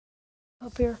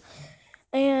up here.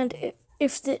 And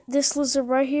if this lizard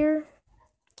right here,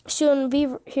 she wouldn't be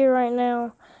here right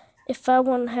now if I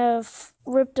wouldn't have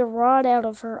ripped a rod out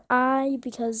of her eye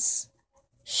because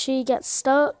she got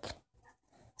stuck.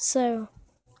 So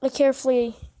I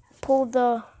carefully pulled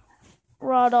the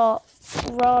rod out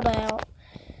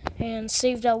and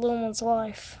saved that little one's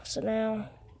life. So now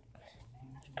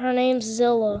her name's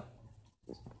Zilla.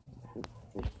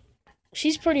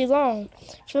 She's pretty long.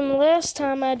 From the last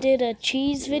time I did a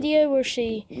cheese video where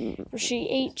she ate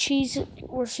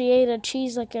a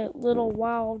cheese like a little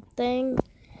wild thing.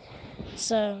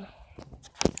 So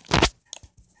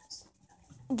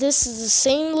this is the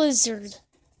same lizard.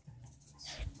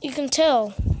 You can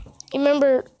tell.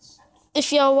 Remember,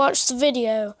 if y'all watched the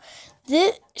video,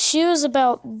 she was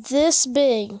about this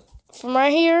big from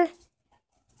right here,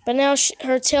 but now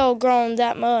her tail grown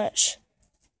that much.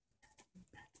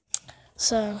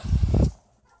 So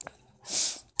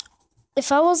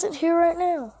if I wasn't here right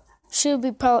now, she'll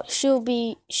be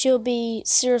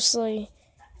seriously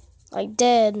like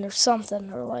dead or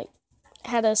something, or like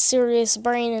had a serious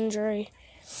brain injury.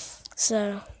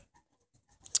 So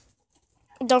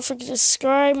don't forget to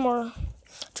subscribe or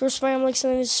to spam links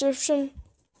in the description.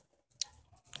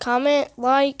 Comment,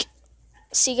 like.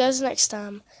 See you guys next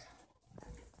time.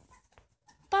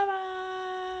 Bye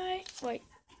bye. Wait.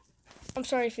 I'm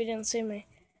sorry if you didn't see me.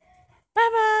 Bye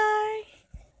bye.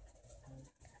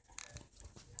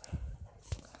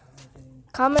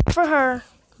 Comment for her.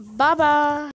 Bye bye.